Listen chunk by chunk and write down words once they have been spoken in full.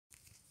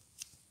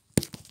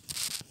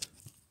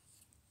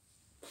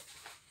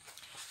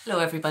Hello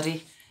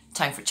everybody,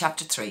 time for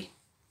chapter 3,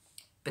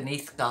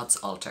 Beneath God's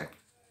Altar.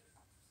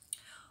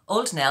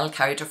 Old Nell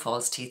carried her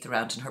false teeth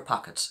around in her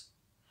pocket.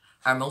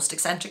 Our most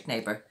eccentric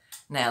neighbour,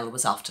 Nell,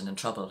 was often in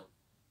trouble.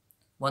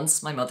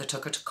 Once my mother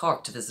took her to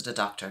Cork to visit a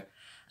doctor,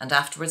 and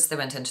afterwards they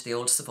went into the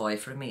Old Savoy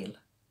for a meal.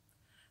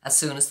 As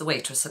soon as the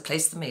waitress had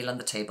placed the meal on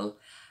the table,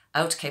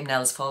 out came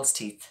Nell's false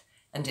teeth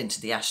and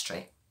into the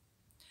ashtray.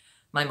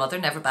 My mother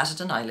never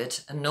batted an eyelid,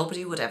 and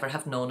nobody would ever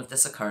have known of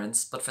this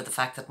occurrence but for the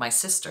fact that my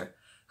sister,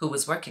 who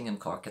was working in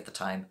Cork at the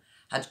time,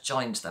 had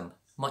joined them,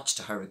 much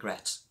to her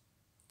regret.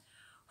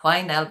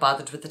 Why Nell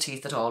bothered with the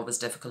teeth at all was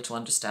difficult to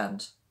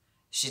understand.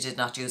 She did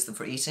not use them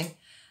for eating,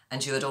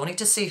 and you had only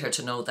to see her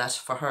to know that,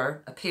 for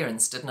her,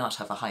 appearance did not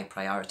have a high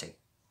priority.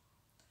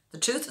 The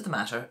truth of the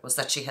matter was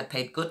that she had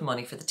paid good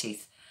money for the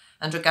teeth,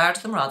 and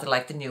regarded them rather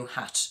like the new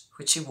hat,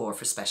 which she wore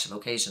for special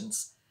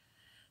occasions.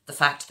 The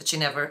fact that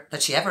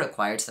she ever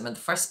acquired them in the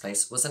first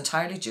place was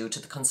entirely due to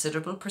the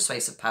considerable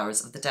persuasive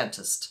powers of the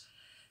dentist,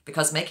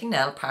 because making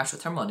Nell part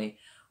with her money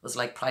was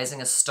like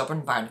prizing a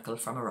stubborn barnacle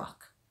from a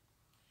rock.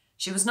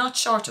 She was not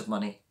short of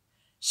money.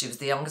 She was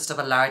the youngest of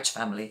a large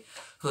family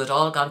who had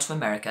all gone to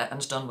America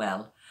and done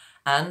well,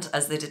 and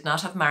as they did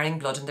not have marrying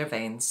blood in their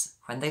veins,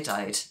 when they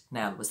died,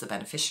 Nell was the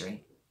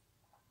beneficiary.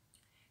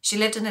 She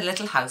lived in a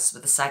little house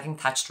with a sagging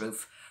thatched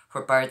roof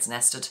where birds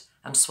nested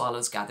and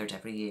swallows gathered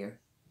every year.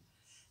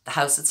 The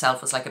house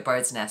itself was like a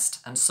bird's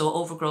nest and so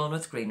overgrown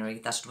with greenery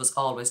that it was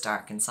always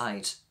dark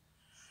inside.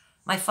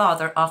 My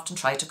father often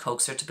tried to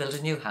coax her to build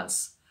a new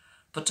house,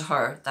 but to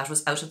her that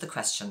was out of the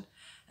question,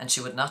 and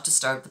she would not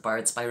disturb the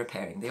birds by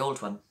repairing the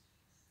old one.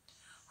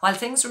 While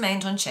things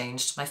remained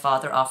unchanged, my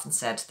father often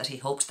said that he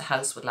hoped the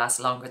house would last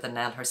longer than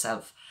Nell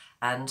herself,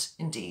 and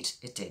indeed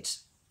it did.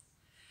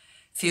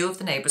 Few of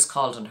the neighbours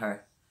called on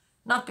her,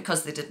 not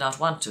because they did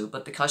not want to,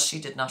 but because she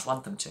did not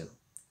want them to.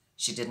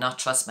 She did not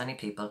trust many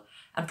people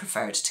and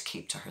preferred to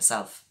keep to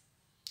herself.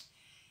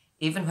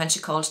 Even when she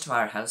called to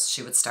our house,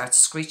 she would start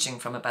screeching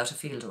from about a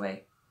field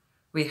away.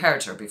 We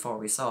heard her before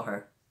we saw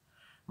her.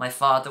 My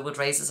father would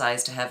raise his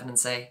eyes to heaven and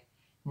say,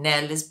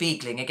 "Nell is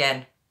beagling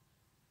again."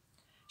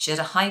 She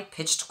had a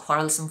high-pitched,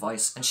 quarrelsome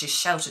voice, and she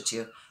shouted to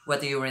you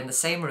whether you were in the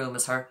same room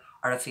as her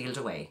or a field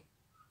away.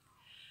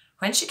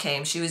 When she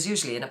came, she was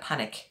usually in a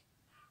panic.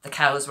 The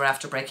cows were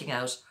after breaking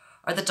out,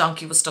 or the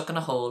donkey was stuck in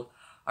a hole,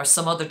 or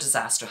some other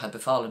disaster had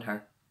befallen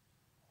her.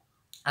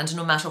 And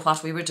no matter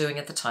what we were doing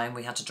at the time,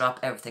 we had to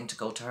drop everything to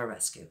go to her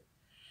rescue.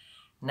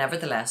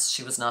 Nevertheless,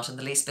 she was not in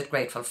the least bit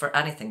grateful for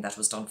anything that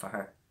was done for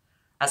her.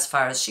 As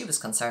far as she was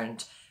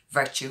concerned,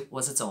 virtue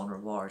was its own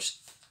reward.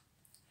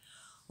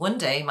 One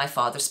day, my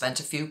father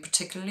spent a few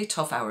particularly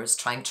tough hours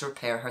trying to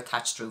repair her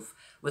thatched roof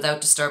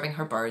without disturbing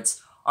her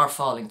birds or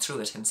falling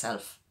through it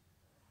himself.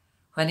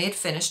 When he had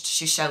finished,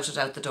 she shouted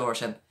out the door at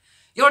him,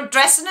 "You're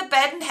dressing a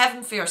bed in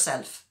heaven for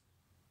yourself."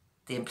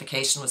 The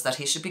implication was that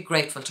he should be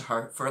grateful to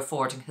her for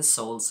affording his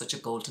soul such a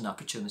golden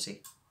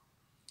opportunity.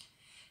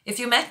 If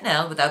you met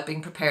Nell without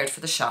being prepared for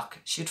the shock,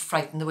 she would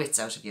frighten the wits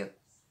out of you.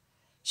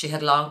 She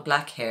had long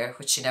black hair,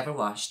 which she never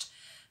washed,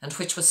 and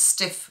which was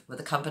stiff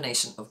with a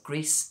combination of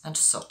grease and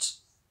soot.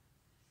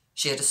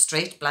 She had a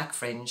straight black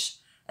fringe,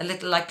 a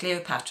little like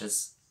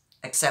Cleopatra's,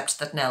 except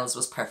that Nell's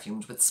was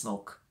perfumed with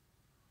smoke.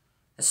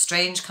 A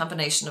strange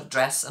combination of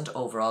dress and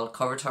overall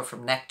covered her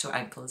from neck to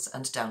ankles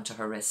and down to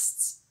her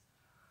wrists.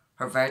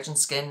 Her virgin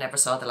skin never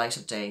saw the light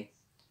of day.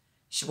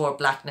 She wore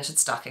black knitted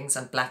stockings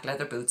and black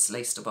leather boots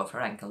laced above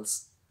her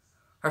ankles.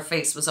 Her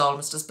face was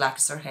almost as black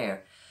as her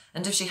hair,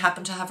 and if she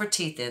happened to have her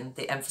teeth in,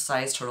 they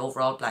emphasised her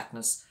overall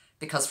blackness,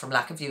 because from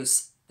lack of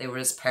use, they were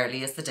as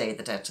pearly as the day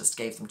the dentist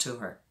gave them to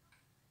her.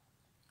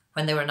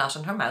 When they were not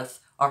in her mouth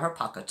or her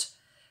pocket,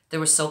 they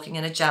were soaking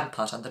in a jam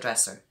pot on the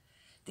dresser,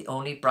 the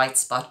only bright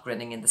spot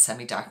grinning in the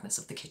semi-darkness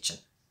of the kitchen.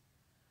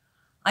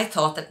 I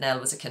thought that Nell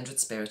was a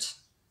kindred spirit.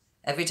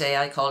 Every day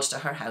I called to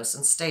her house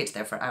and stayed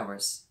there for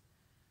hours.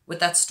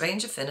 With that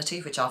strange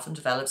affinity which often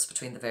develops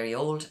between the very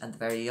old and the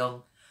very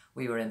young,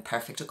 we were in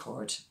perfect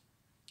accord.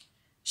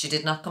 She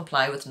did not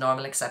comply with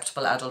normal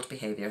acceptable adult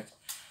behaviour,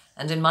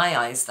 and in my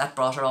eyes that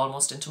brought her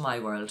almost into my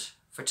world,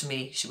 for to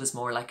me she was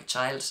more like a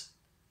child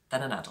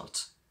than an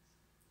adult.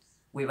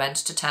 We went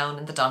to town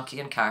in the donkey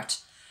and cart,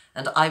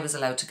 and I was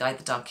allowed to guide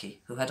the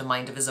donkey, who had a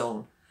mind of his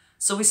own,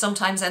 so we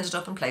sometimes ended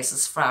up in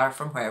places far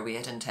from where we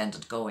had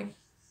intended going.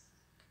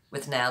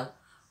 With Nell,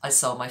 I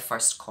saw my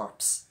first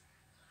corpse.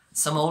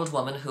 Some old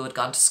woman who had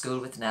gone to school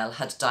with Nell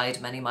had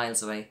died many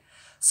miles away,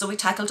 so we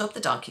tackled up the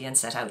donkey and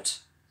set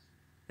out.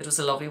 It was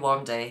a lovely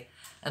warm day,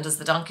 and as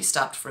the donkey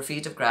stopped for a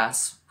feed of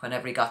grass,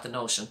 whenever he got the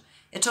notion,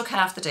 it took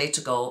half the day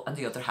to go and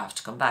the other half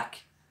to come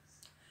back.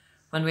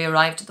 When we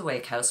arrived at the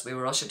wake house, we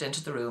were ushered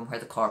into the room where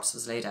the corpse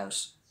was laid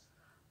out.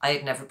 I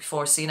had never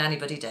before seen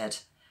anybody dead,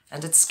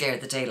 and it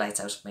scared the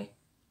daylights out of me.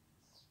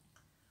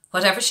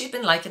 Whatever she'd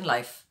been like in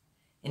life,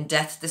 in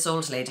death this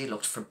old lady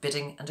looked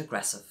forbidding and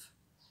aggressive.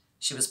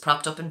 She was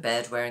propped up in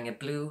bed wearing a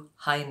blue,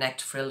 high-necked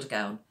frilled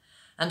gown,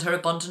 and her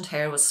abundant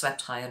hair was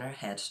swept high on her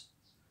head.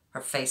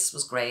 Her face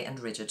was grey and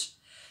rigid.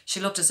 She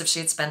looked as if she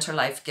had spent her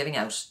life giving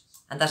out,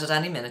 and that at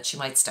any minute she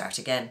might start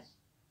again.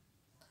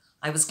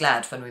 I was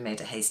glad when we made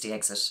a hasty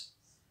exit.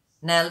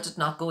 Nell did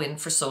not go in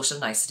for social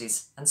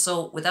niceties, and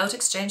so, without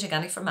exchanging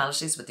any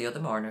formalities with the other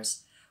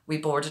mourners, we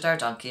boarded our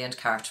donkey and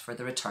cart for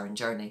the return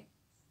journey.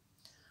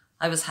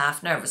 I was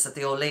half nervous that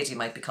the old lady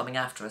might be coming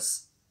after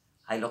us.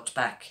 I looked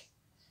back.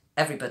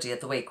 Everybody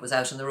at the wake was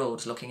out on the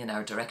road looking in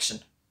our direction.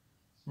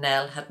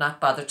 Nell had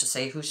not bothered to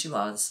say who she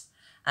was,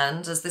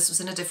 and as this was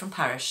in a different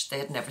parish, they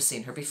had never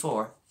seen her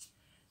before.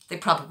 They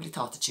probably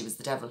thought that she was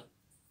the devil.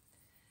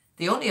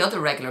 The only other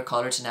regular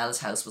caller to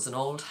Nell's house was an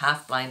old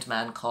half-blind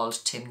man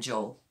called Tim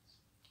Joe.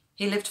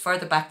 He lived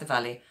further back the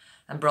valley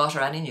and brought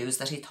her any news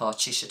that he thought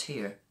she should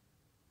hear.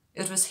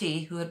 It was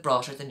he who had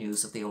brought her the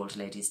news of the old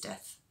lady's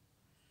death.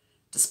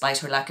 Despite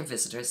her lack of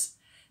visitors,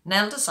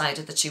 Nell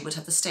decided that she would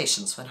have the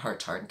stations when her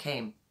turn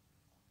came.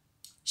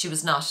 She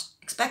was not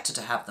expected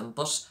to have them,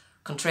 but,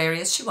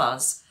 contrary as she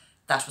was,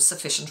 that was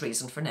sufficient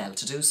reason for Nell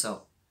to do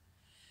so.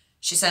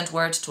 She sent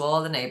word to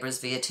all the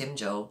neighbours via Tim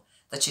Joe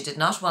that she did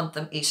not want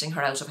them eating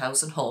her out of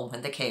house and home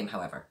when they came,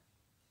 however.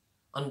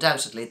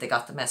 Undoubtedly they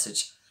got the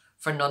message,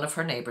 for none of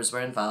her neighbours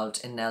were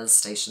involved in Nell's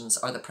stations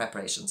or the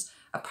preparations,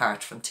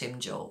 apart from Tim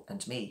Joe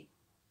and me.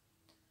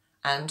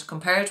 And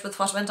compared with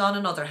what went on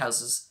in other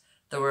houses,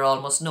 there were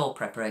almost no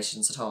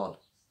preparations at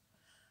all.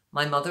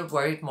 My mother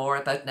worried more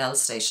about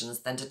Nell's stations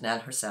than did Nell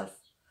herself,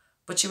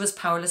 but she was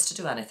powerless to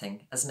do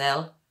anything, as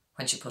Nell,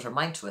 when she put her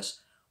mind to it,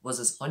 was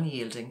as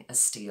unyielding as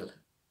steel.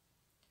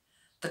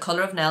 The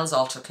colour of Nell's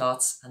altar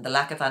cloths and the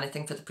lack of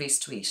anything for the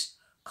priest to eat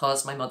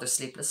caused my mother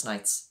sleepless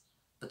nights,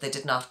 but they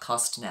did not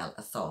cost Nell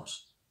a thought.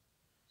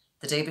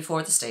 The day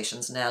before the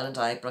stations, Nell and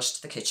I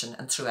brushed the kitchen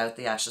and threw out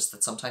the ashes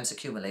that sometimes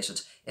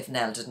accumulated if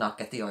Nell did not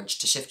get the urge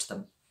to shift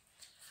them.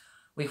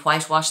 We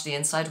whitewashed the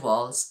inside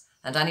walls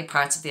and any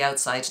parts of the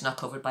outside not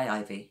covered by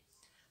ivy,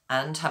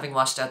 and having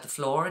washed out the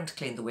floor and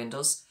cleaned the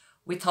windows,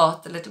 we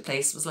thought the little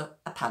place was a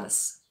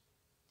palace.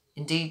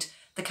 Indeed,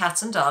 the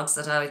cats and dogs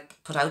that I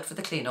put out for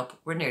the clean-up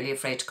were nearly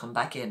afraid to come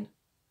back in.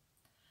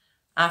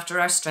 After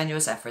our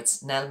strenuous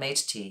efforts, Nell made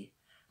tea,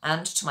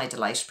 and, to my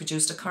delight,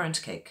 produced a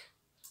currant cake.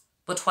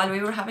 But while we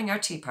were having our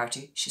tea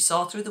party, she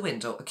saw through the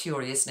window a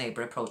curious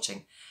neighbour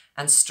approaching,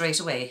 and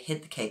straightway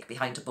hid the cake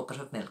behind a bucket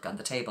of milk on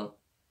the table.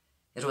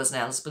 It was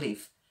Nell's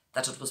belief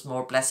that it was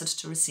more blessed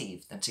to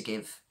receive than to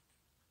give.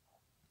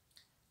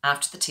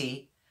 After the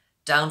tea,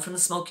 down from the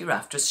smoky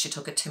rafters she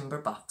took a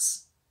timber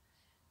box.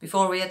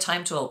 Before we had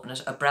time to open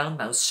it, a brown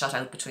mouse shot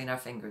out between our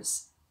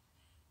fingers.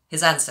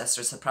 His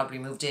ancestors had probably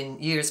moved in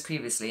years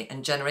previously,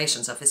 and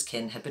generations of his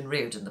kin had been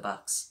reared in the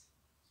box.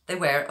 They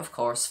were, of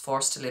course,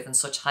 forced to live in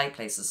such high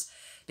places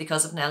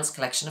because of Nell's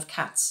collection of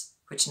cats,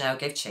 which now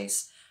gave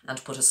chase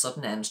and put a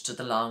sudden end to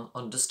the long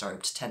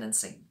undisturbed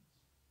tenancy.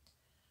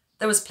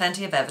 There was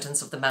plenty of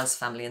evidence of the mouse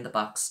family in the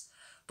box,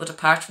 but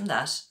apart from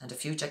that and a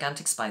few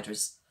gigantic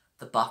spiders,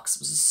 the box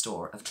was a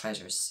store of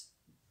treasures.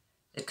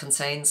 It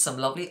contained some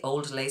lovely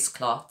old lace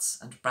cloths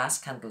and brass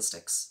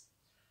candlesticks.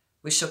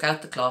 We shook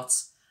out the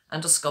cloths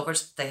and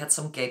discovered they had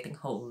some gaping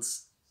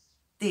holes.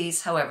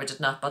 These, however, did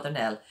not bother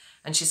Nell,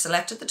 and she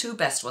selected the two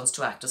best ones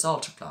to act as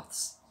altar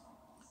cloths.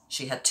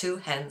 She had 2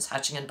 hens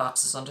hatching in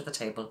boxes under the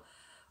table,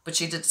 but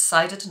she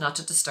decided not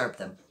to disturb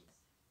them.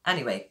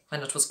 Anyway,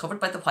 when it was covered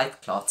by the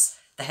white cloths,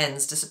 the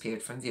hens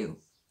disappeared from view.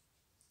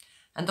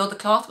 And though the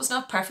cloth was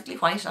not perfectly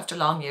white after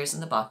long years in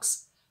the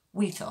box,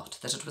 we thought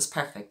that it was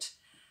perfect,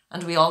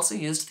 and we also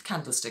used the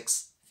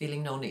candlesticks,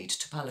 feeling no need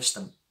to polish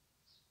them.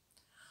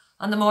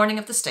 On the morning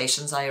of the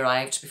stations, I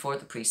arrived before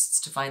the priests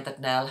to find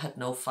that Nell had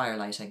no fire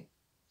lighting.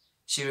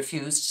 She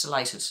refused to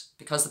light it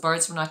because the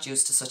birds were not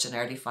used to such an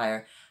early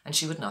fire and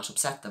she would not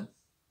upset them.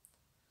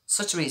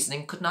 Such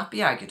reasoning could not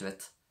be argued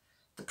with.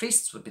 The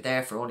priests would be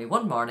there for only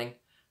one morning,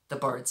 the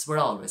birds were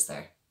always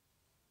there.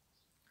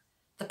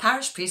 The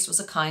parish priest was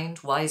a kind,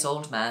 wise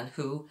old man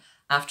who,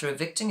 after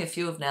evicting a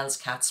few of Nell's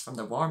cats from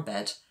their warm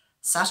bed,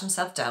 sat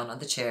himself down on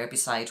the chair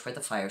beside where the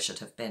fire should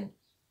have been.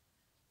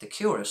 The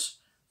curate,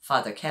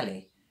 Father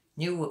Kelly,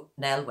 knew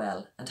Nell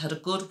well and had a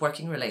good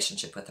working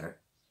relationship with her.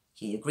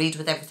 He agreed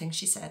with everything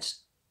she said.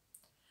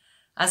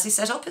 As he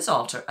set up his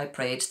altar, I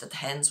prayed that the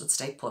hens would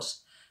stay put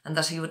and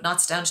that he would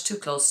not stand too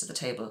close to the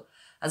table,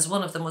 as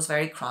one of them was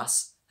very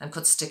cross and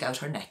could stick out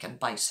her neck and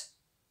bite.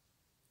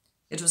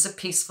 It was a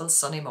peaceful,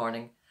 sunny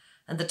morning,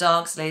 and the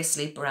dogs lay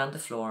asleep around the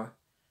floor,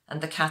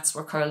 and the cats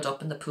were curled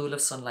up in the pool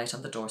of sunlight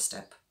on the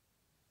doorstep.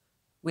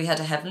 We had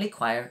a heavenly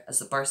choir as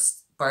the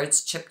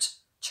birds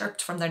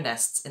chirped from their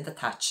nests in the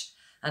thatch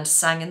and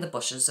sang in the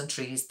bushes and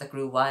trees that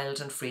grew wild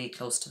and free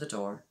close to the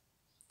door.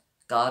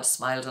 God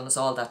smiled on us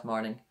all that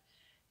morning.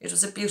 It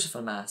was a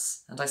beautiful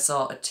mass, and I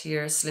saw a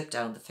tear slip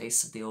down the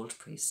face of the old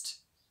priest.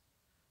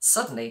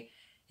 Suddenly,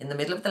 in the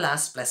middle of the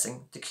last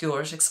blessing, the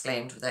curate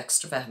exclaimed with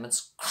extra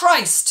vehemence,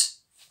 "Christ!"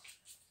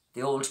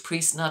 The old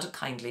priest nodded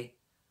kindly,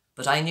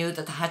 but I knew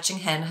that the hatching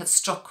hen had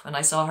struck when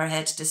I saw her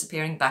head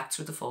disappearing back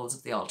through the folds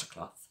of the altar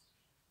cloth.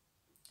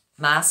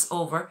 Mass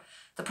over,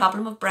 the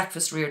problem of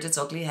breakfast reared its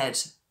ugly head.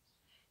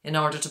 In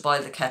order to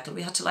boil the kettle,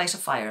 we had to light a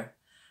fire,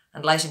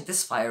 and lighting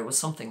this fire was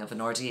something of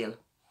an ordeal.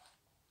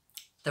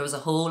 There was a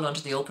hole under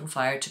the open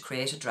fire to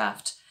create a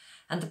draught,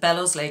 and the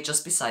bellows lay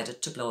just beside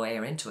it to blow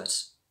air into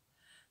it.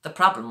 The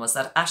problem was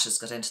that ashes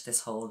got into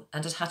this hole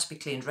and it had to be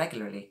cleaned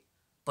regularly,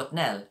 but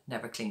Nell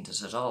never cleaned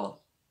it at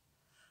all.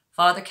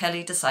 Father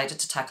Kelly decided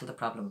to tackle the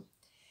problem.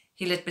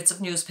 He lit bits of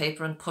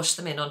newspaper and pushed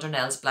them in under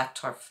Nell's black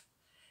turf.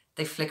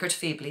 They flickered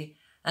feebly,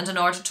 and in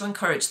order to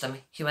encourage them,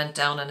 he went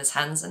down on his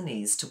hands and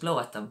knees to blow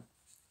at them.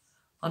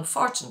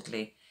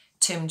 Unfortunately,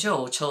 Tim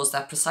Joe chose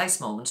that precise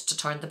moment to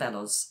turn the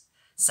bellows,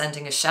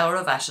 sending a shower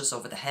of ashes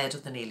over the head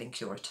of the kneeling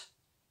curate.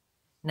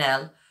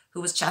 Nell,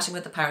 who was chatting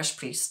with the parish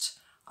priest,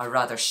 or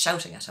rather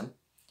shouting at him,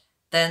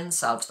 then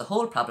solved the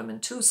whole problem in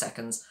 2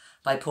 seconds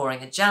by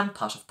pouring a jam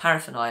pot of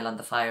paraffin oil on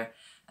the fire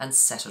and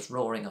set it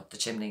roaring up the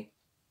chimney.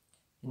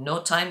 In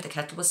no time the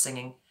kettle was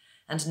singing,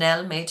 and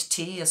Nell made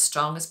tea as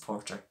strong as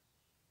porter.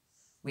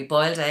 We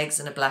boiled eggs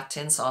in a black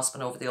tin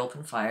saucepan over the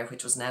open fire,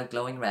 which was now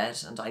glowing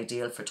red and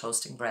ideal for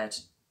toasting bread.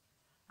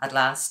 At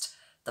last,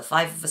 the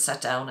 5 of us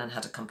sat down and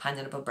had a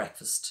companionable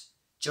breakfast,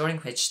 during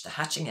which the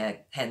hatching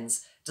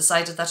hens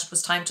decided that it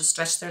was time to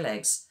stretch their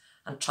legs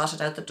and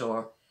trotted out the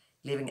door,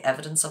 leaving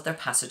evidence of their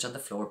passage on the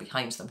floor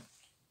behind them.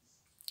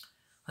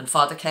 When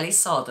Father Kelly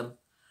saw them,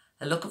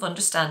 a look of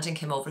understanding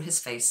came over his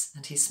face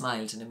and he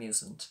smiled in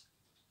amusement.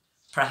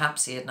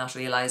 Perhaps he had not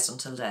realised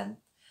until then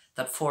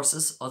that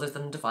forces other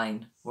than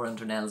divine were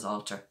under Nell's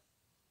altar.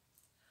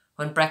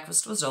 When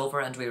breakfast was over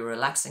and we were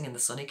relaxing in the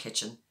sunny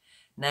kitchen,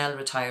 Nell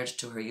retired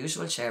to her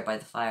usual chair by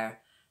the fire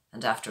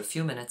and after a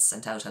few minutes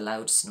sent out a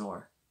loud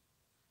snore.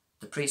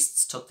 The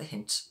priests took the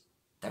hint.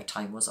 Their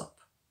time was up.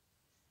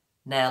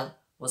 Nell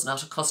was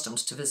not accustomed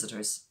to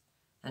visitors,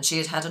 and she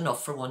had had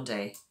enough for one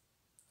day.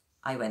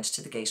 I went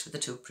to the gate with the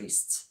 2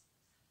 priests.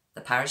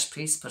 The parish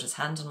priest put his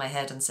hand on my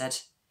head and said,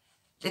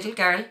 "Little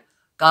girl,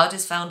 God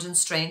is found in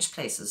strange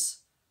places.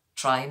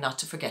 Try not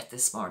to forget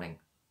this morning."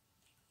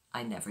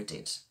 I never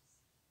did.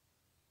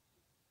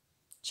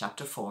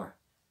 Chapter 4.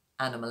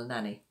 Animal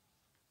Nanny.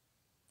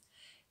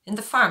 In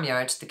the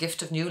farmyard, the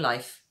gift of new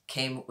life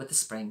came with the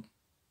spring.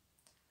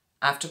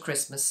 After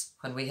Christmas,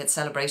 when we had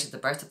celebrated the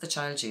birth of the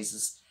child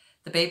Jesus,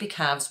 the baby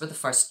calves were the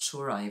first to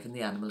arrive in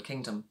the animal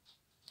kingdom.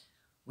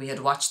 We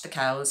had watched the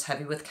cows,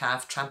 heavy with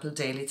calf, trampled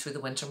daily through the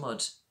winter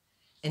mud.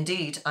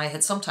 Indeed, I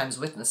had sometimes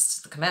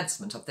witnessed the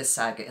commencement of this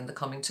saga in the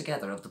coming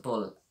together of the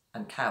bull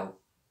and cow.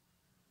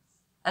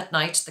 At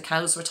night, the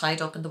cows were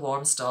tied up in the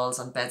warm stalls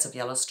on beds of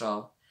yellow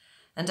straw,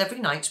 and every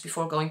night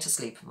before going to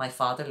sleep, my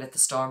father lit the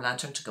storm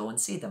lantern to go and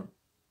see them.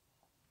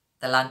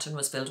 The lantern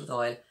was filled with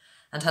oil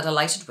and had a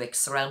lighted wick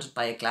surrounded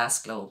by a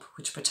glass globe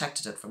which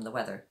protected it from the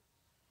weather.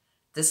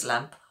 This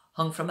lamp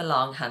hung from a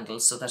long handle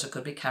so that it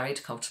could be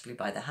carried comfortably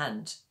by the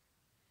hand.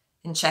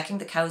 In checking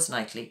the cows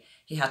nightly,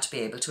 he had to be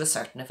able to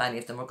ascertain if any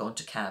of them were going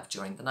to calve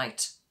during the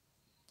night.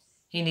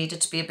 He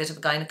needed to be a bit of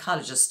a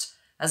gynaecologist,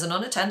 as an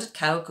unattended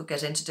cow could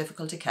get into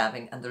difficulty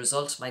calving and the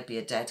result might be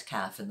a dead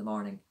calf in the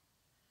morning.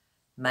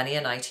 Many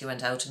a night he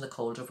went out in the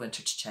cold of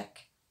winter to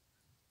check.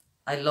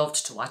 I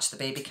loved to watch the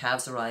baby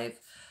calves arrive,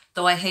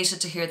 though I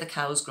hated to hear the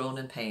cows groan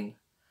in pain.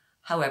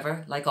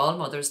 However, like all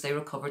mothers, they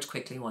recovered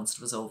quickly once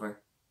it was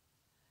over.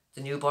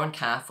 The newborn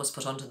calf was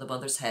put under the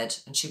mother's head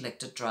and she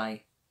licked it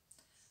dry.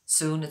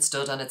 Soon it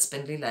stood on its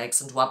spindly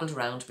legs and wobbled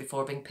around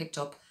before being picked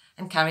up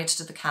and carried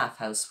to the calf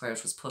house where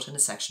it was put in a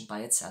section by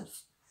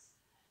itself.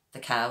 The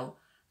cow,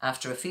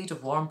 after a feed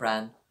of warm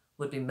bran,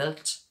 would be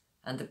milked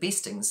and the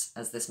beastings,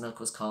 as this milk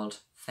was called,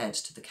 fed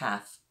to the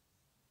calf.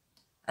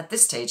 At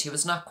this stage he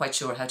was not quite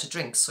sure how to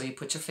drink, so you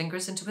put your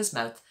fingers into his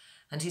mouth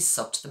and he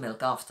sucked the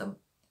milk off them.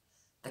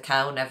 The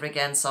cow never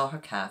again saw her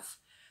calf,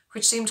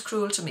 which seemed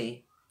cruel to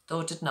me,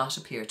 though it did not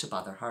appear to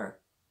bother her.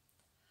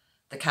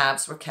 The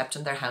calves were kept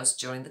in their house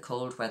during the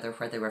cold weather,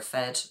 where they were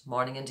fed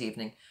morning and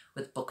evening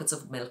with buckets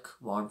of milk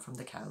warm from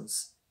the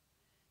cows.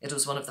 It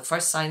was one of the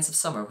first signs of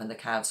summer when the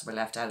calves were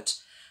left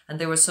out, and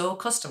they were so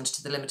accustomed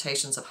to the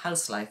limitations of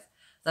house life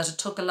that it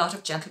took a lot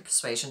of gentle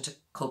persuasion to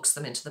coax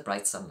them into the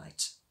bright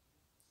sunlight.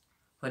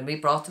 When we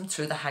brought them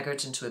through the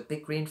haggard into a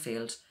big green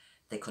field,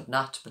 they could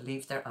not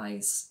believe their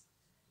eyes.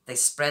 They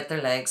spread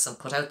their legs and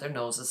put out their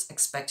noses,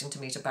 expecting to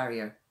meet a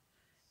barrier.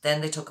 Then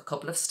they took a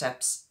couple of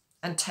steps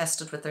and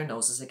tested with their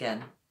noses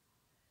again.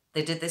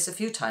 They did this a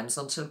few times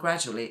until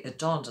gradually it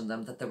dawned on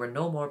them that there were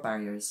no more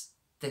barriers.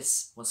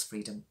 This was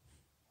freedom.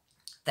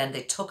 Then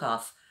they took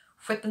off,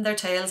 whipping their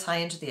tails high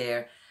into the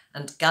air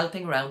and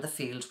galloping round the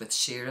field with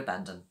sheer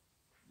abandon.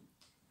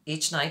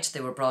 Each night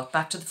they were brought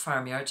back to the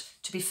farmyard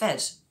to be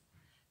fed.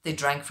 They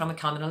drank from a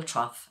communal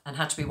trough and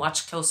had to be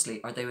watched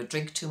closely or they would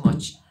drink too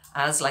much,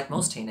 as, like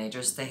most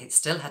teenagers, they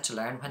still had to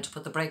learn when to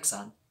put the brakes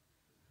on.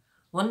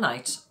 One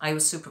night I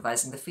was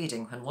supervising the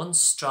feeding when one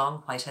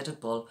strong white-headed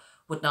bull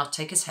would not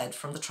take his head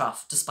from the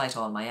trough despite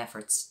all my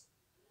efforts.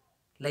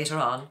 Later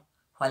on,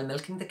 while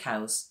milking the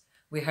cows,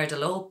 we heard a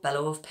low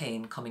bellow of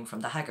pain coming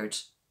from the haggard.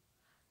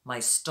 My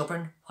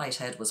stubborn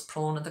whitehead was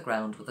prone on the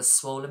ground with a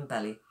swollen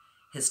belly,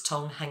 his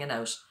tongue hanging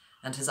out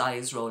and his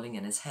eyes rolling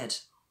in his head.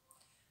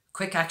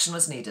 Quick action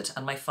was needed,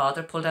 and my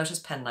father pulled out his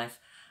penknife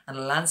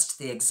and lanced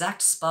the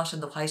exact spot in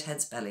the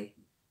whitehead's belly.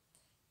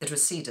 It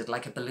receded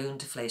like a balloon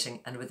deflating,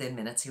 and within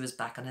minutes he was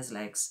back on his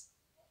legs.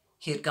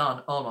 He had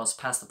gone almost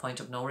past the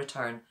point of no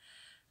return,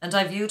 and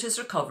I viewed his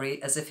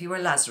recovery as if he were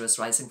Lazarus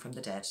rising from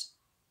the dead.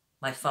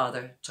 My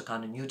father took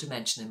on a new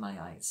dimension in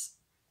my eyes.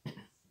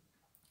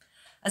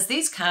 As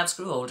these calves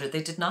grew older,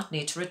 they did not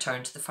need to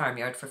return to the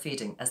farmyard for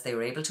feeding, as they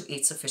were able to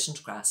eat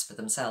sufficient grass for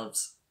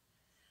themselves.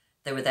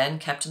 They were then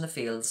kept in the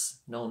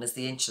fields, known as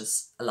the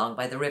inches, along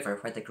by the river,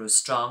 where they grew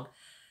strong,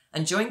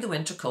 and during the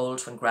winter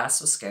cold, when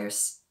grass was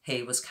scarce,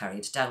 hay was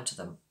carried down to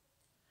them.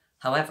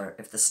 However,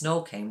 if the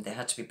snow came, they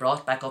had to be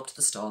brought back up to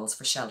the stalls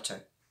for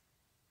shelter.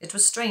 It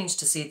was strange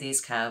to see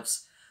these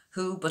calves,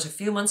 who but a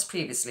few months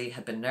previously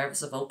had been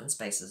nervous of open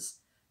spaces,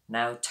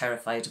 now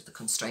terrified of the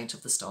constraint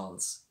of the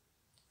stalls.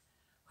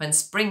 When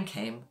spring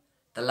came,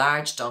 the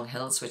large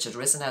dunghills which had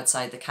risen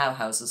outside the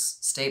cowhouses,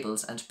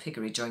 stables and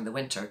piggery during the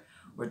winter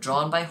were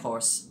drawn by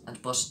horse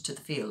and butt to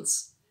the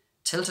fields,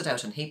 tilted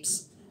out in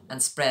heaps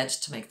and spread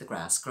to make the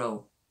grass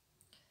grow.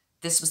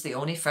 This was the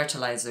only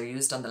fertiliser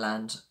used on the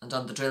land and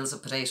on the drills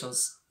of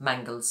potatoes,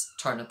 mangels,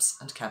 turnips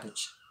and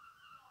cabbage.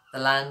 The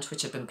land,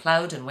 which had been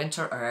ploughed in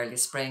winter or early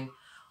spring,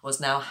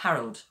 was now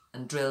harrowed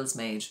and drills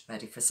made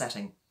ready for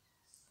setting.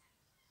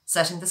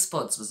 Setting the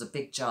spuds was a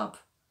big job.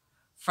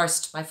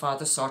 First, my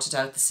father sorted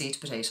out the seed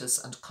potatoes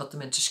and cut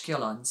them into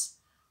skjolans,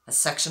 a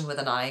section with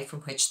an eye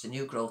from which the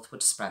new growth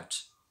would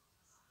sprout.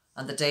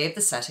 On the day of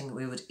the setting,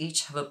 we would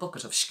each have a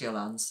bucket of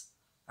skjolans,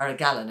 or a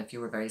gallon if you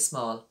were very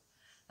small,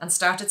 and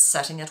started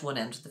setting at one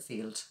end of the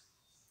field.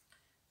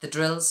 The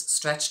drills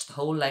stretched the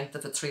whole length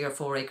of a 3 or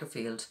 4 acre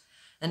field,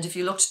 and if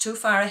you looked too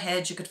far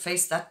ahead, you could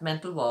face that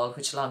mental wall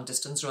which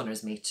long-distance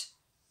runners meet.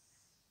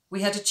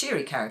 We had a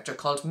cheery character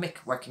called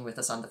Mick working with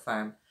us on the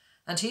farm,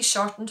 and he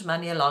shortened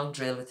many a long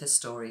drill with his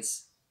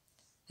stories.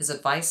 His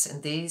advice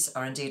in these,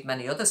 or indeed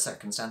many other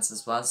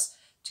circumstances, was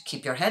to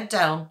keep your head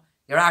down,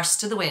 your arse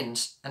to the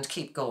wind, and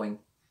keep going.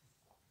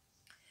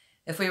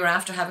 If we were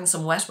after having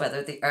some wet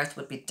weather, the earth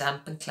would be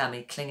damp and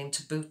clammy, clinging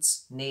to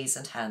boots, knees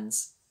and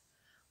hands.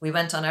 We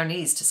went on our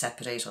knees to set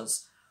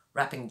potatoes,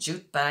 wrapping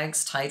jute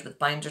bags tied with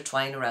binder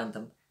twine around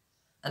them,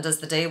 and as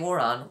the day wore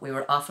on, we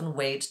were often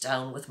weighed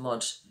down with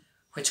mud,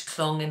 which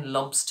clung in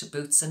lumps to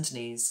boots and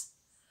knees.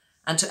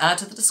 And to add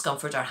to the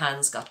discomfort, our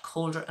hands got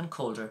colder and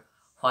colder,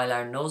 while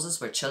our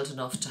noses were chilled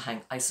enough to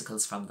hang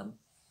icicles from them.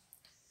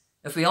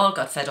 If we all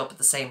got fed up at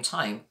the same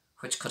time,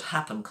 which could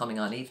happen coming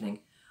on evening,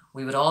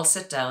 we would all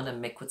sit down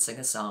and Mick would sing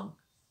a song.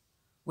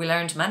 We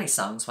learned many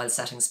songs while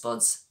setting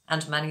spuds,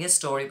 and many a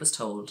story was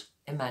told,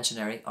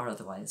 imaginary or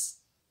otherwise.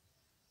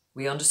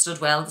 We understood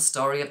well the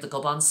story of the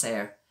Gobán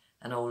Saor,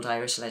 an old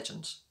Irish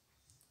legend.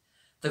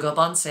 The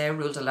Gobán Saor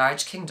ruled a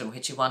large kingdom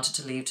which he wanted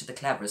to leave to the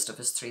cleverest of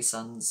his 3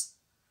 sons.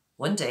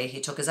 One day he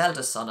took his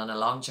eldest son on a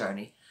long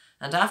journey,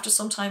 and after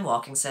some time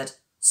walking said,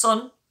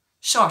 "Son,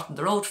 shorten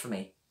the road for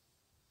me."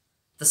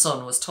 The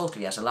son was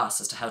totally at a loss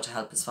as to how to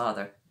help his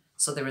father,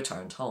 so they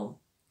returned home.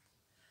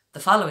 The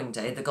following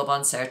day the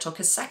Gobán Saor took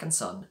his second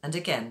son, and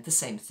again the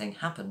same thing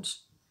happened.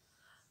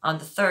 On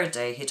the 3rd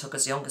day he took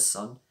his youngest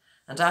son,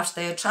 and after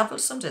they had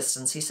travelled some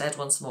distance he said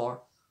once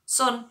more,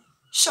 "Son,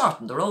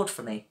 shorten the road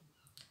for me."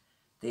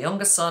 The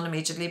youngest son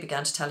immediately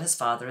began to tell his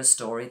father a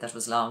story that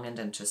was long and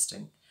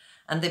interesting,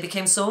 and they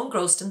became so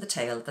engrossed in the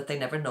tale that they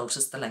never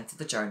noticed the length of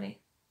the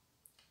journey.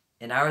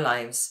 In our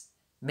lives,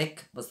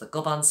 Mick was the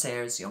Gobán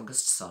Saor's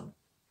youngest son.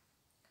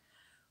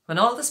 When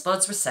all the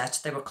spuds were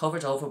set, they were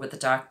covered over with the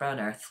dark brown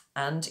earth,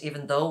 and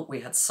even though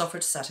we had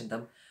suffered setting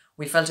them,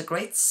 we felt a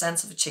great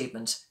sense of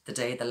achievement the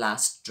day the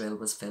last drill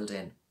was filled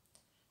in.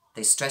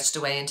 They stretched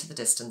away into the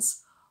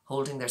distance,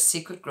 holding their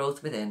secret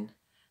growth within,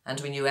 and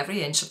we knew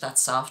every inch of that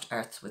soft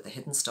earth with the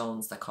hidden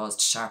stones that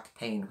caused sharp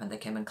pain when they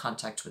came in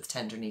contact with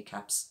tender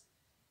kneecaps.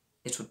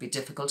 It would be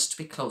difficult to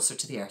be closer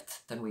to the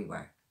earth than we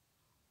were.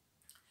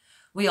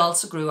 We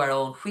also grew our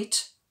own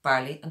wheat,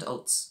 barley and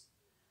oats.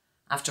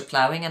 After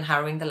ploughing and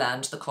harrowing the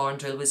land, the corn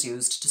drill was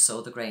used to sow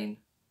the grain.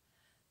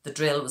 The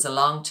drill was a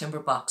long timber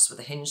box with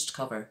a hinged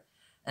cover,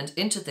 and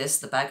into this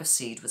the bag of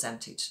seed was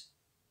emptied.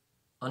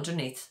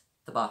 Underneath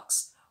the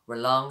box were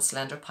long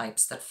slender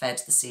pipes that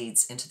fed the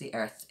seeds into the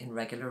earth in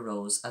regular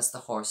rows as the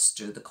horse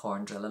drew the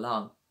corn drill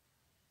along.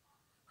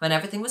 When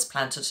everything was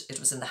planted,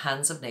 it was in the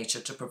hands of nature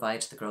to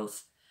provide the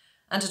growth,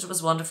 and it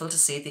was wonderful to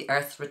see the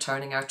earth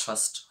returning our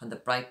trust when the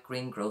bright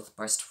green growth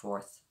burst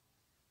forth.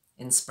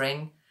 In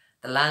spring,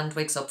 the land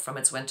wakes up from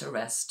its winter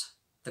rest,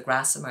 the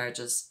grass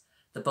emerges,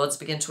 the buds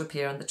begin to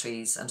appear on the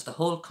trees, and the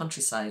whole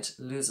countryside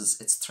loses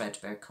its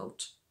threadbare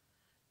coat.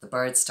 The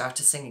birds start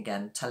to sing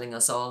again, telling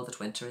us all that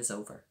winter is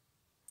over.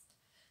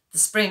 The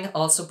spring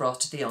also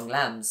brought the young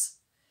lambs.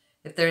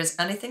 If there is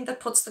anything that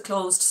puts the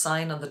closed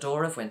sign on the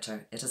door of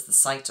winter, it is the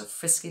sight of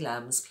frisky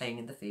lambs playing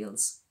in the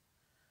fields.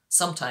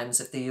 Sometimes,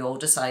 if the ewe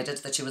decided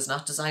that she was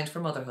not designed for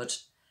motherhood,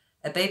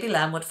 a baby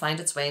lamb would find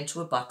its way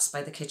into a box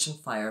by the kitchen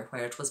fire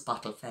where it was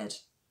bottle fed.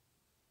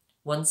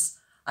 Once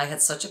I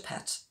had such a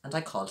pet, and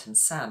I called him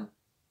Sam.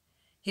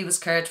 He was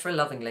cared for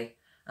lovingly,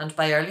 and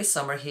by early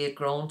summer he had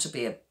grown to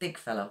be a big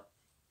fellow,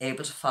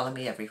 able to follow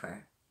me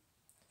everywhere.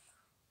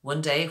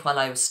 One day, while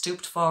I was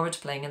stooped forward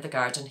playing in the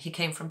garden, he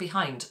came from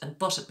behind and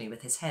butted me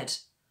with his head.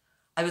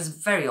 I was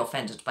very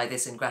offended by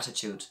this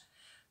ingratitude,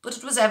 but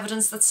it was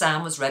evidence that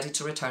Sam was ready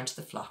to return to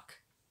the flock.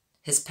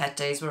 His pet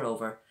days were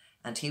over,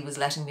 and he was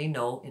letting me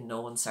know in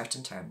no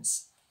uncertain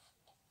terms.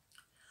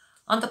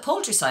 On the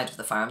poultry side of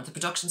the farm, the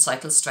production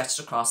cycle stretched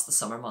across the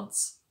summer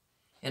months.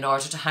 In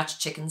order to hatch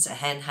chickens, a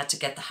hen had to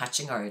get the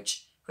hatching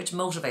urge, which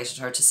motivated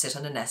her to sit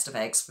on a nest of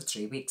eggs for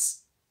 3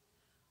 weeks.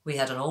 We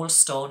had an old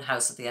stone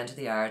house at the end of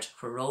the yard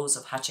where rows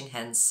of hatching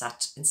hens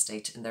sat in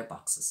state in their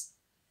boxes.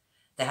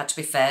 They had to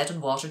be fed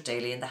and watered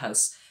daily in the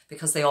house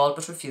because they all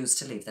but refused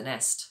to leave the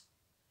nest.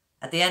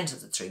 At the end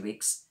of the 3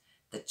 weeks,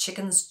 the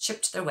chickens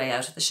chipped their way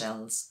out of the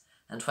shells,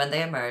 and when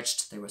they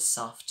emerged, they were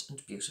soft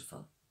and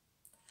beautiful.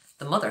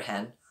 The mother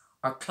hen,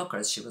 or clucker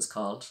as she was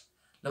called,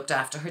 looked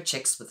after her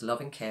chicks with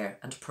loving care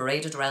and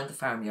paraded around the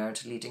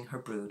farmyard leading her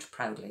brood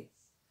proudly.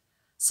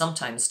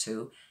 Sometimes,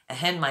 too, a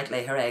hen might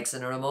lay her eggs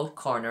in a remote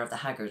corner of the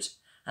haggard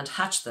and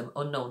hatch them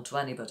unknown to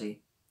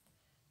anybody.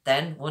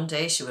 Then, one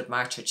day, she would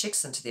march her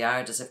chicks into the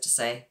yard as if to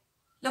say,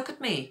 "Look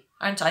at me,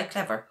 aren't I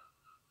clever?"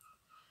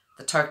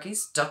 The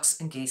turkeys, ducks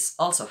and geese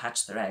also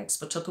hatched their eggs,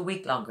 but took a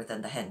week longer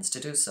than the hens to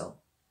do so.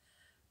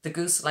 The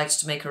goose liked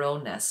to make her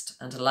own nest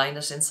and line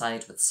it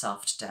inside with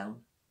soft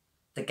down.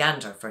 The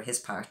gander, for his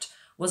part,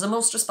 was a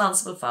most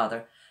responsible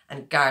father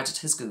and guarded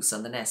his goose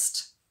on the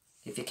nest.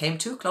 If you came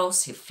too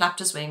close, he flapped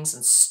his wings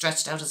and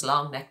stretched out his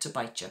long neck to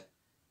bite you.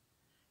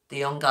 The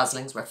young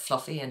goslings were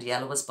fluffy and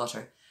yellow as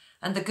butter,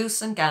 and the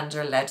goose and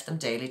gander led them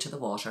daily to the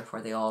water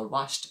where they all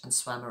washed and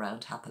swam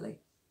around happily.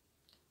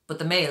 But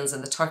the males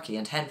in the turkey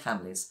and hen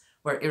families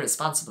were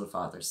irresponsible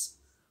fathers.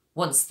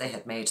 Once they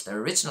had made their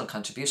original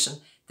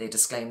contribution, they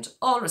disclaimed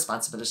all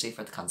responsibility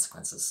for the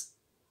consequences.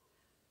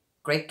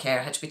 Great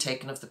care had to be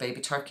taken of the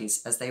baby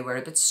turkeys as they were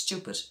a bit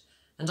stupid,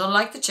 and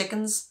unlike the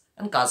chickens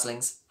and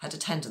goslings, had a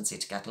tendency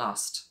to get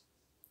lost.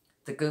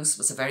 The goose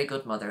was a very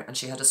good mother, and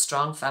she had a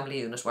strong family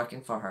unit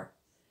working for her.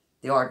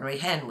 The ordinary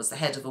hen was the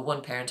head of a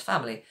one-parent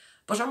family,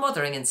 but her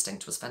mothering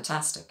instinct was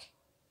fantastic.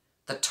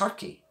 The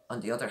turkey,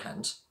 on the other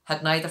hand,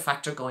 had neither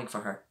factor going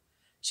for her.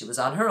 She was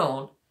on her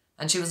own,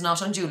 and she was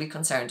not unduly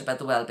concerned about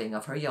the well-being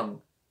of her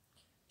young.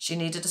 She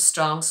needed a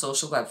strong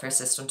social welfare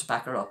system to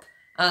back her up,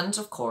 and,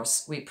 of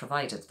course, we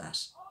provided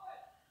that.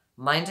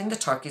 Minding the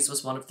turkeys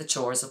was one of the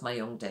chores of my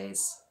young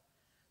days.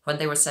 When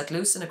they were set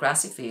loose in a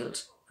grassy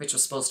field, which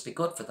was supposed to be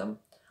good for them,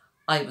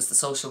 I was the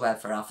social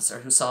welfare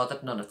officer who saw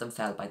that none of them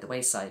fell by the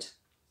wayside.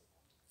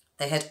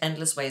 They had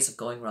endless ways of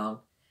going wrong.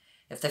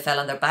 If they fell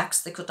on their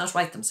backs, they could not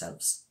right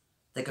themselves.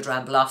 They could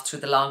ramble off through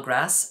the long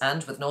grass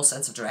and, with no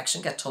sense of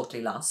direction, get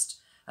totally lost,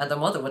 and their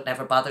mother would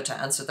never bother to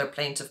answer their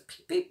plaintive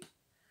peep-peep.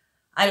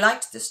 I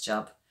liked this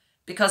job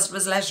because it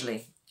was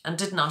leisurely and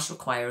did not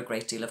require a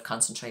great deal of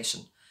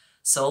concentration,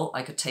 so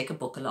I could take a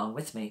book along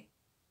with me.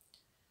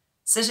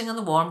 Sitting on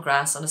the warm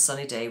grass on a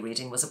sunny day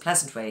reading was a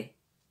pleasant way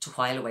to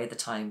while away the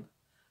time,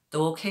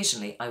 though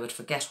occasionally I would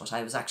forget what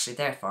I was actually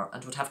there for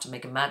and would have to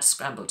make a mad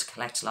scramble to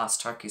collect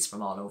lost turkeys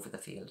from all over the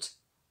field.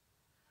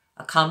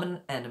 A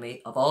common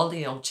enemy of all the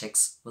young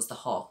chicks was the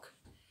hawk.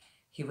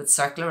 He would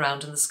circle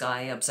around in the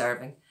sky,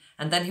 observing,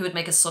 and then he would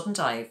make a sudden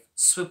dive,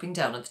 swooping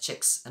down on the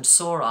chicks and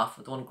soar off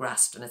with one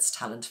grasped in its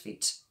taloned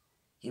feet.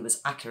 He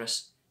was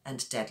accurate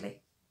and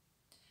deadly.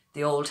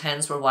 The old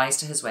hens were wise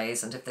to his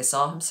ways, and if they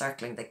saw him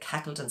circling, they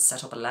cackled and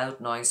set up a loud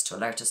noise to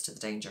alert us to the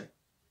danger.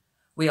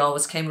 We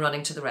always came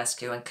running to the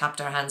rescue and clapped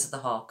our hands at the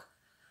hawk,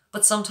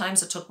 but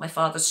sometimes it took my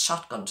father's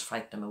shotgun to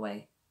frighten him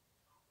away.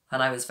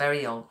 When I was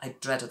very young, I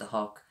dreaded the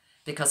hawk,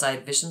 because I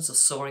had visions of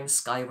soaring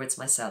skywards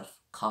myself,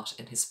 caught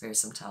in his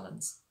fearsome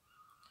talons.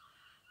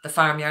 The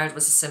farmyard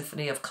was a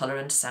symphony of colour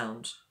and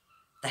sound.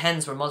 The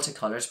hens were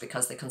multicoloured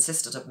because they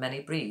consisted of many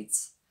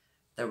breeds.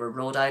 There were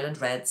Rhode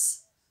Island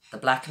Reds, the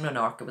black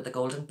Minorca with a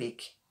golden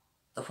beak,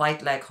 the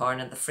white Leghorn,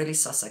 and the frilly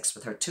Sussex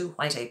with her 2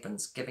 white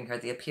aprons, giving her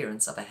the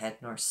appearance of a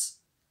head nurse.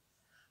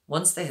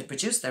 Once they had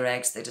produced their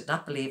eggs, they did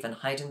not believe in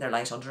hiding their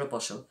light under a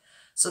bushel,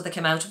 so they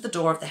came out of the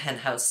door of the hen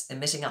house,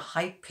 emitting a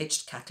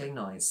high-pitched cackling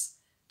noise,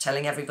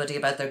 telling everybody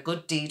about their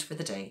good deed for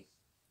the day.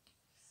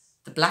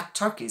 The black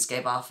turkeys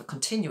gave off a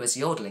continuous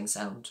yodelling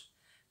sound,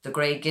 the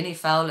grey guinea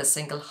fowl a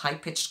single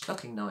high-pitched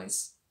clucking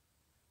noise.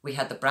 We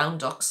had the brown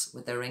ducks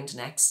with their ringed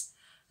necks,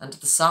 and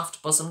the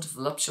soft-bosomed,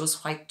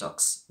 voluptuous white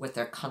ducks with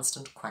their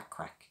constant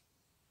quack-quack.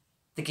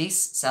 The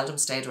geese seldom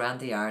stayed around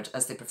the yard,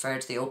 as they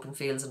preferred the open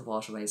fields and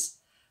waterways,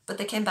 but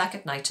they came back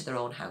at night to their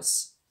own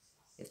house.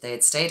 If they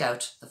had stayed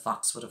out, the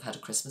fox would have had a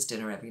Christmas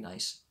dinner every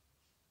night.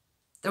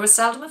 There was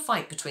seldom a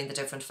fight between the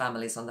different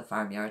families on the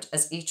farmyard,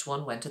 as each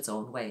one went its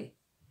own way.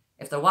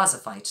 If there was a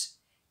fight,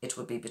 it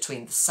would be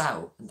between the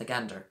sow and the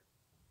gander.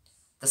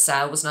 The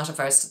sow was not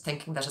averse to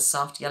thinking that a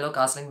soft yellow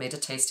gosling made a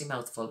tasty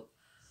mouthful,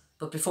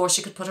 but before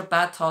she could put her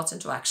bad thoughts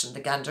into action, the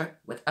gander,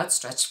 with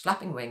outstretched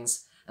flapping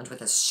wings and with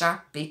his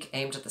sharp beak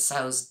aimed at the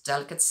sow's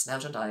delicate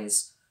snout and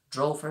eyes,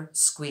 drove her,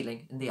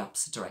 squealing, in the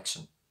opposite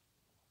direction.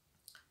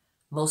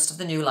 Most of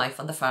the new life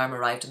on the farm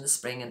arrived in the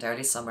spring and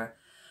early summer,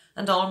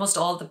 and almost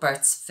all the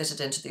births fitted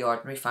into the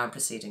ordinary farm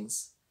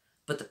proceedings.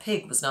 But the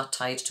pig was not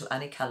tied to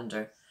any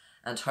calendar,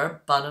 and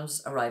her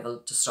Bonham's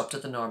arrival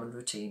disrupted the normal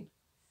routine.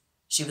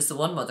 She was the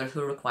one mother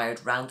who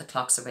required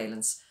round-the-clock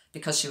surveillance,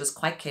 because she was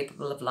quite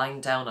capable of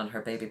lying down on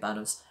her baby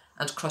Banus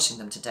and crushing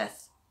them to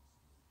death.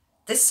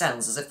 This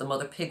sounds as if the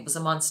mother pig was a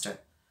monster,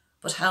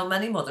 but how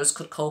many mothers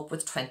could cope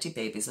with 20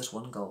 babies at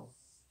one go?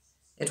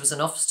 It was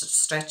enough to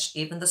stretch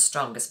even the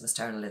strongest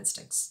maternal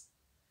instincts.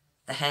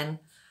 The hen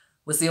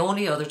was the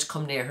only other to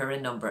come near her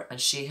in number, and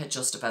she had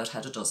just about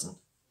had a dozen.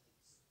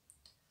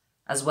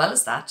 As well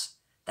as that,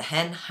 the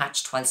hen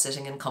hatched while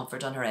sitting in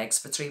comfort on her eggs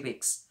for 3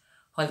 weeks,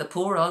 while the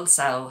poor old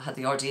sow had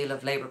the ordeal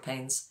of labour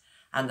pains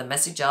and the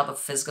messy job of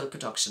physical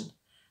production,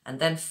 and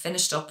then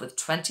finished up with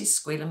 20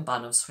 squealing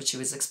Banus which she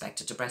was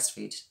expected to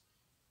breastfeed.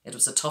 It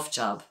was a tough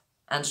job,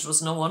 and it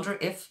was no wonder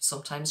if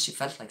sometimes she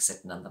felt like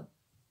sitting on them.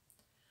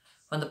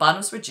 When the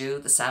Banus were due,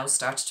 the sow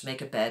started to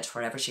make a bed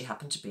wherever she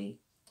happened to be.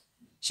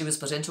 She was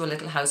put into a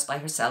little house by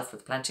herself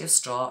with plenty of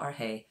straw or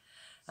hay,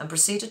 and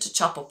proceeded to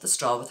chop up the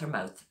straw with her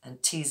mouth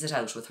and tease it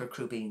out with her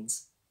crew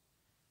beans.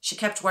 She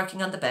kept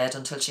working on the bed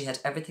until she had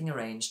everything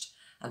arranged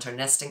and her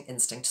nesting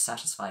instinct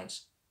satisfied.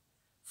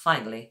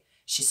 Finally,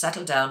 she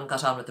settled down and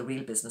got on with the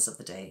real business of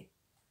the day.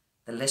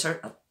 The litter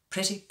of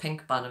pretty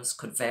pink Banus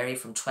could vary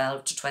from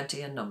 12 to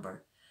 20 in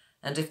number,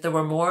 and if there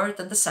were more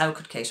than the sow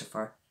could cater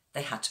for,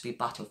 they had to be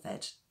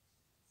bottle-fed.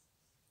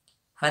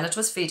 When it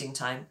was feeding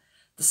time,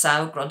 the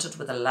sow grunted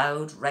with a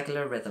loud,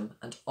 regular rhythm,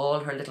 and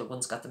all her little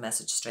ones got the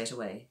message straight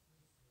away.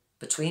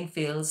 Between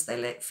feeds,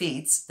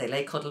 they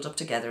lay cuddled up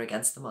together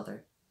against the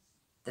mother.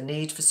 The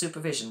need for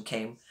supervision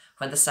came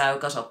when the sow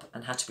got up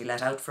and had to be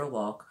let out for a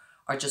walk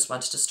or just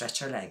wanted to stretch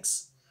her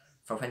legs,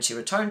 for when she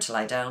returned to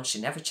lie down,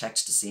 she never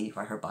checked to see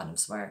where her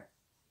Banus were.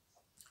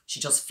 She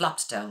just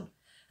flopped down,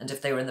 and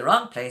if they were in the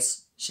wrong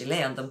place, she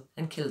lay on them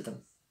and killed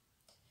them.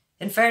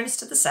 In fairness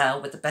to the sow,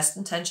 with the best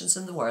intentions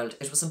in the world,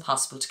 it was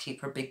impossible to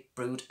keep her big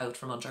brood out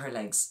from under her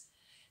legs.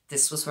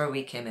 This was where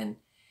we came in,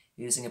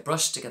 using a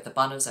brush to get the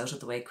Banus out of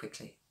the way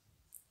quickly.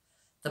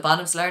 The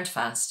Banus learned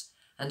fast,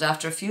 and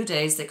after a few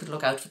days they could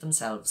look out for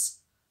themselves,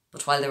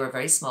 but while they were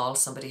very small,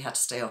 somebody had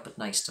to stay up at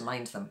night to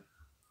mind them.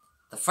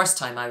 The first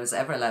time I was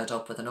ever allowed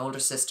up with an older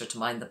sister to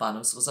mind the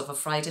Banus was of a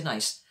Friday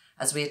night,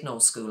 as we had no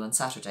school on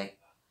Saturday.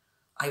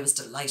 I was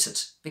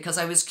delighted, because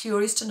I was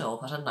curious to know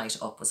what a night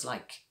up was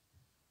like.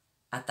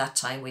 At that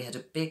time we had a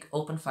big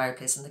open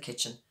fireplace in the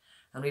kitchen,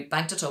 and we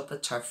banked it up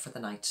with turf for the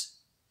night.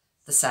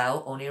 The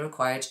sow only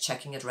required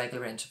checking at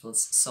regular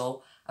intervals,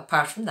 so,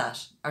 apart from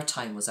that, our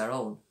time was our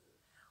own.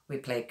 We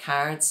played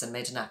cards and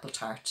made an apple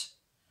tart.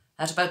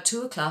 At about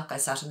 2 o'clock I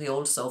sat on the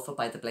old sofa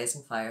by the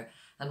blazing fire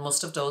and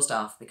must have dozed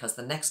off, because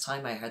the next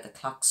time I heard the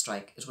clock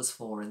strike it was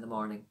 4 in the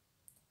morning.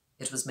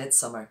 It was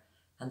midsummer,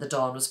 and the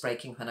dawn was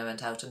breaking when I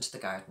went out into the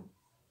garden.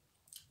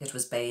 It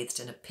was bathed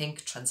in a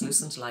pink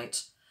translucent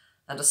light,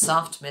 and a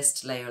soft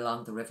mist lay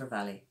along the river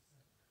valley.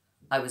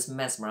 I was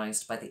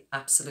mesmerised by the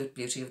absolute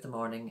beauty of the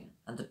morning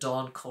and the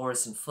dawn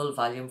chorus in full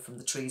volume from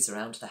the trees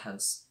around the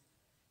house.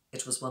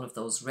 It was one of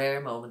those rare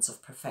moments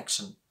of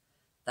perfection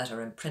that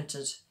are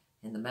imprinted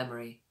in the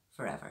memory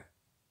forever.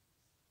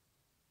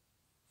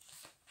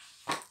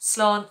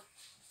 Slán.